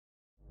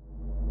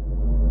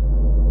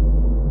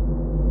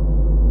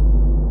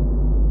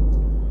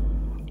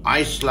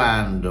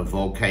Iceland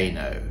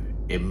volcano.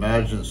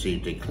 Emergency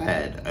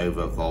declared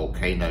over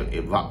volcano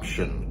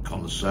eruption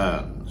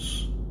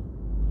concerns.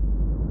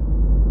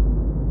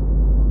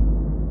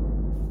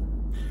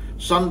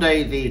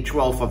 Sunday, the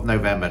 12th of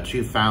November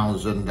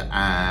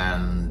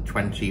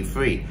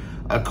 2023.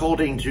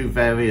 According to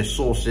various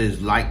sources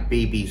like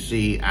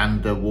BBC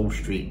and the Wall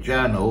Street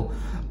Journal,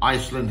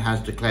 Iceland has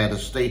declared a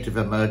state of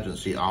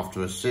emergency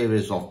after a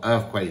series of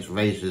earthquakes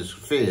raises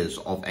fears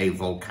of a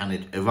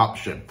volcanic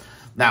eruption.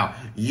 Now,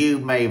 you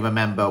may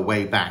remember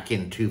way back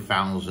in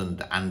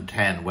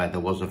 2010 where there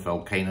was a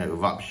volcano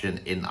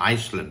eruption in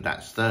Iceland.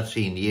 That's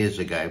 13 years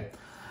ago.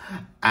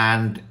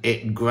 And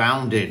it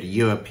grounded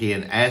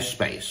European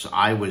airspace.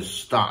 I was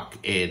stuck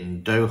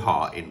in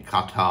Doha in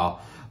Qatar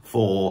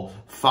for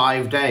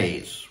 5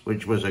 days,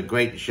 which was a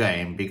great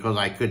shame because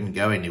I couldn't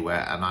go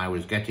anywhere and I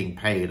was getting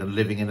paid and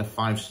living in a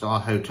 5-star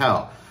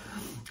hotel.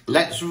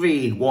 Let's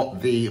read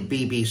what the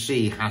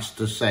BBC has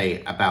to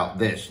say about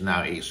this.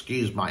 Now,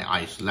 excuse my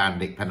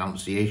Icelandic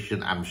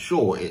pronunciation. I'm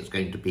sure it's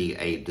going to be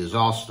a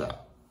disaster.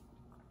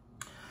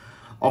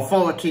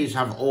 Authorities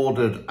have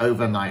ordered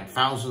overnight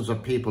thousands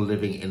of people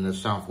living in the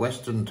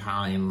southwestern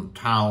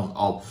town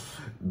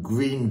of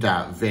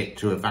Grindavík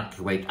to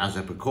evacuate as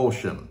a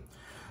precaution.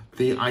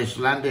 The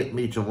Icelandic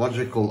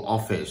Meteorological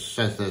Office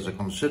says there's a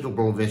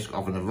considerable risk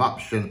of an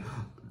eruption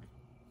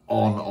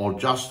on or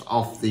just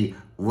off the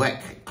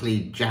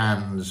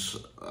Reykjanes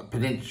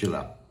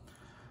Peninsula.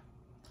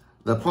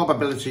 The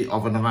probability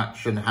of an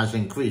eruption has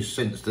increased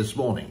since this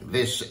morning.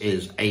 This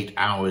is 8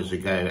 hours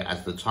ago,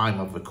 as the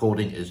time of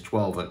recording is 2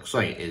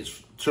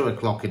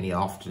 o'clock in the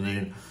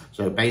afternoon.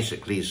 So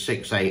basically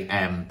 6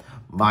 a.m.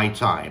 my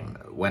time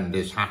when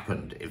this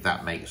happened, if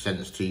that makes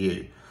sense to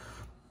you.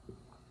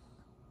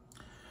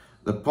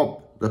 The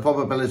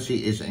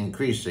probability is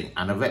increasing.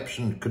 An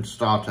eruption could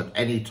start at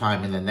any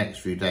time in the next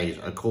few days,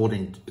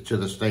 according to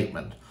the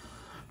statement.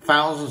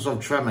 Thousands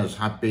of tremors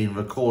have been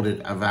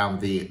recorded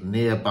around the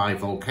nearby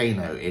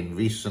volcano in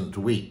recent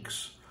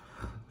weeks.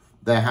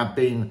 There have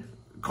been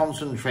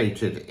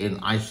concentrated in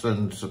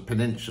Iceland's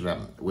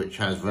peninsula, which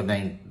has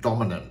remained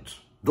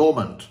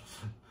dormant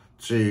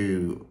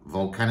to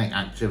volcanic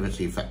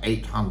activity for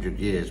 800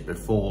 years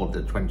before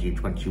the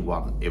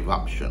 2021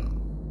 eruption.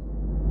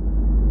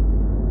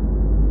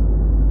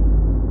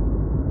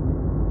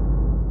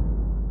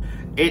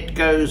 It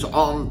goes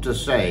on to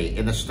say,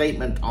 in a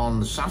statement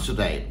on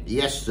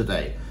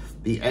yesterday,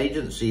 the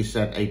agency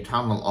said a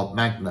tunnel of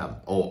magma,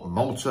 or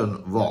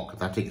molten rock,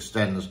 that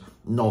extends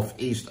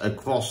northeast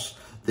across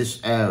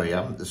this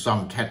area,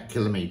 some 10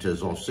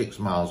 kilometers or 6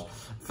 miles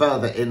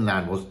further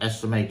inland, was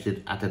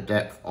estimated at a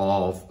depth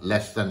of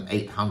less than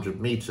 800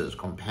 meters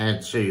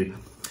compared to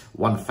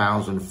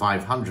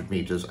 1,500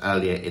 meters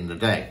earlier in the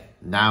day.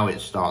 Now it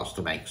starts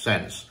to make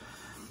sense.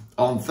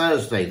 On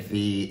Thursday,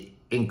 the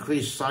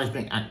increased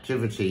seismic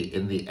activity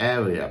in the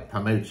area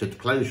promoted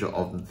closure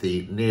of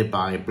the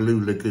nearby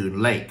Blue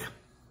Lagoon Lake.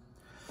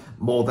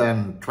 More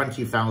than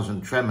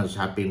 20,000 tremors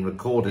have been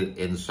recorded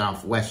in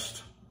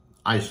southwest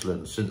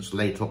Iceland since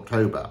late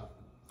October.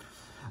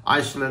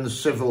 Iceland's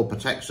Civil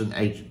Protection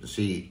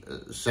Agency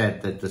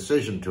said the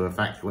decision to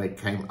evacuate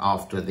came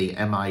after the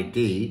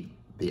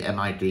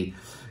MID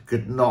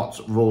could not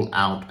rule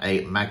out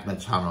a magma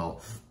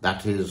tunnel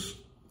that is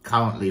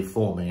currently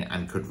forming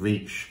and could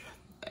reach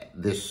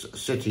this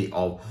city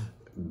of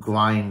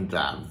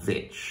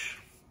Grindavík.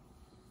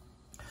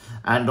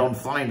 And on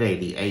Friday,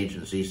 the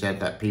agency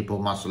said that people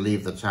must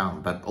leave the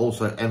town, but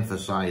also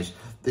emphasized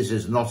this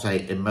is not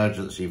an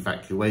emergency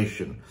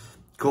evacuation,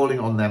 calling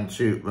on them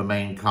to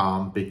remain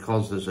calm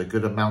because there's a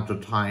good amount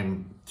of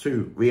time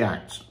to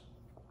react.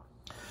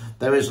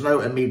 There is no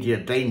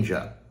immediate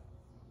danger.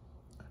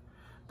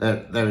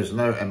 There is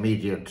no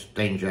immediate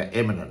danger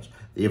imminent.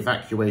 The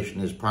evacuation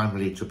is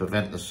primarily to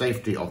prevent the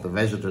safety of the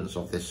residents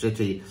of this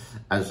city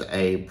as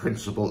a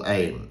principal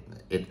aim,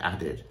 it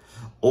added.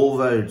 All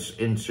roads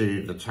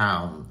into the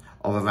town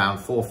of around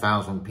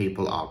 4,000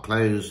 people are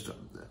closed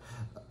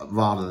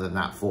rather than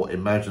that for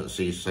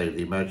emergencies, so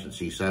the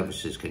emergency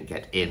services can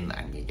get in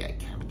and can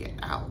get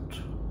out.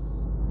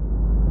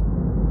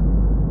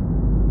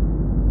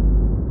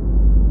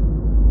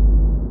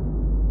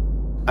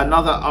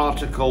 Another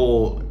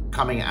article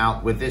coming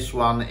out with this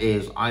one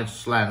is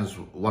Iceland's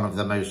one of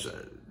the most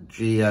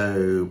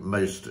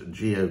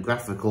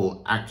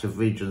geographical active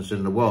regions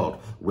in the world,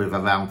 with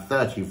around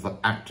 30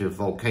 active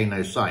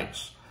volcano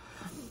sites.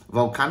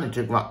 Volcanic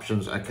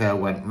eruptions occur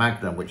when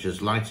magma, which is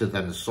lighter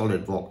than the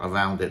solid rock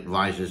around it,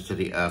 rises to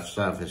the Earth's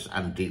surface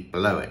and deep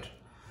below it.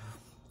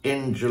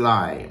 In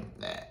July,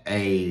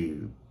 a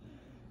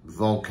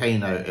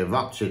volcano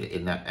erupted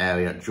in that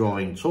area,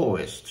 drawing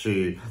tourists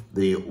to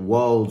the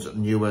world's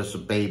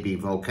newest baby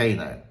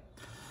volcano.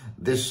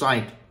 This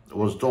site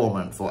was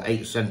dormant for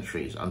 8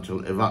 centuries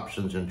until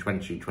eruptions in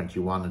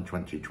 2021 and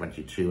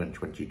 2022 and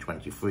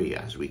 2023,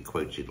 as we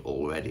quoted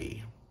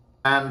already.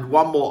 And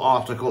one more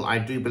article, I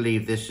do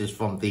believe this is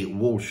from the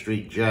Wall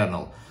Street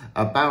Journal.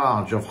 A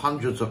barrage of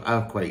hundreds of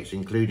earthquakes,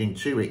 including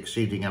 2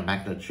 exceeding a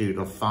magnitude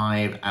of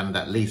 5 and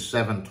at least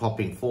 7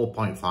 topping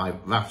 4.5,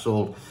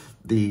 rattled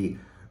the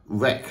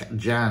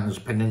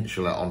Reykjanes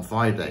Peninsula on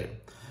Friday.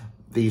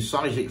 The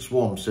seismic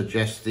swarm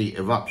suggests the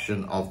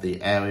eruption of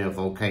the area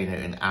volcano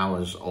in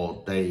hours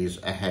or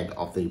days ahead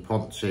of the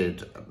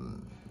prompted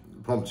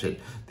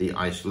the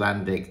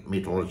Icelandic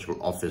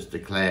Meteorological Office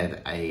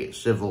declared a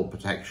civil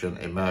protection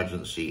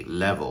emergency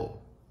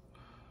level.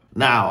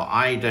 Now,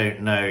 I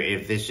don't know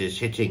if this is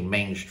hitting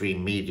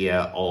mainstream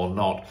media or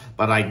not,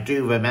 but I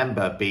do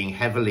remember being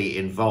heavily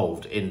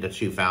involved in the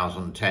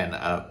 2010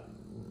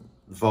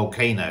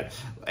 volcano.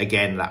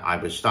 Again, I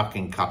was stuck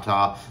in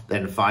Qatar.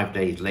 Then 5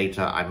 days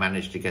later, I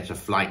managed to get a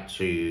flight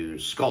to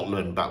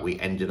Scotland, but we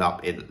ended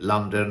up in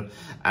London.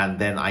 And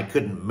then I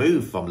couldn't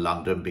move from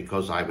London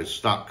because I was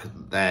stuck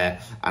there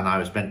and I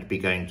was meant to be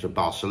going to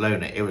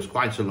Barcelona. It was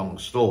quite a long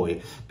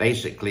story.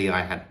 Basically,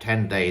 I had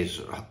 10 days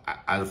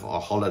of a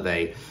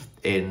holiday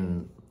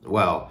in,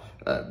 well,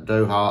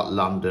 Doha,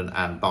 London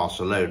and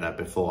Barcelona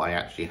before I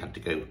actually had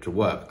to go to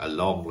work a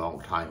long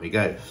time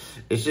ago.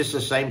 Is this the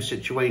same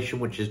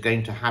situation which is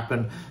going to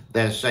happen?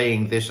 They're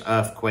saying this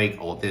earthquake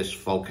or this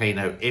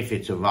volcano, if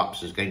it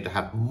erupts, is going to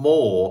have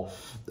more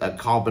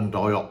carbon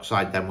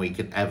dioxide than we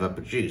can ever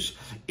produce.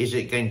 Is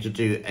it going to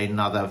do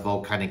another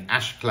volcanic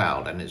ash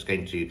cloud and it's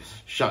going to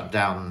shut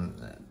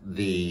down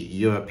the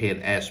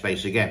European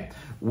airspace again?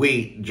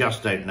 We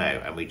just don't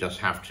know, and we just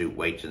have to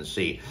wait and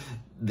see.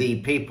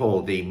 The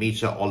people, the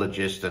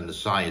meteorologists and the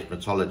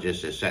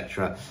seismologists,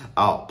 etc.,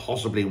 are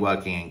possibly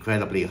working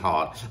incredibly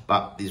hard,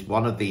 but it's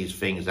one of these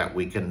things that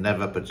we can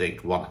never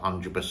predict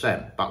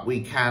 100%, but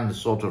we can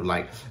sort of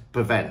like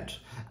prevent,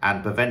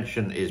 and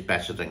prevention is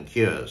better than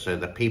cure. So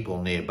the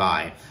people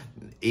nearby,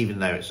 even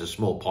though it's a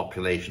small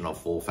population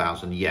of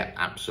 4,000, yeah,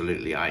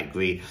 absolutely, I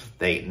agree,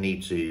 they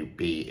need to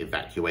be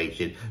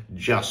evacuated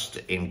just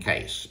in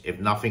case. If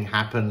nothing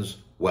happens,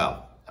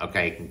 well,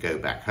 okay, you can go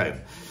back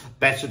home.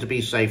 Better to be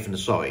safe than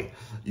sorry.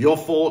 Your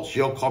thoughts,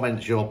 your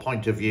comments, your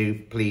point of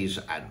view, please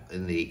add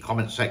in the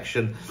comment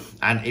section.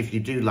 And if you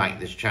do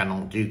like this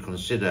channel, do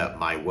consider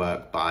my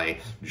work by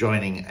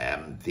joining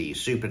the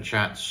Super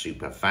Chat,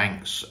 Super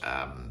Thanks,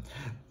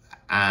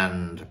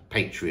 and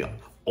Patreon.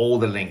 All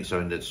the links are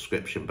in the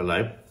description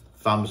below.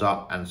 Thumbs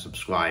up and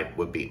subscribe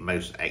would be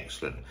most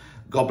excellent.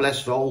 God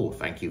bless for all.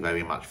 Thank you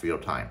very much for your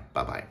time.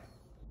 Bye-bye.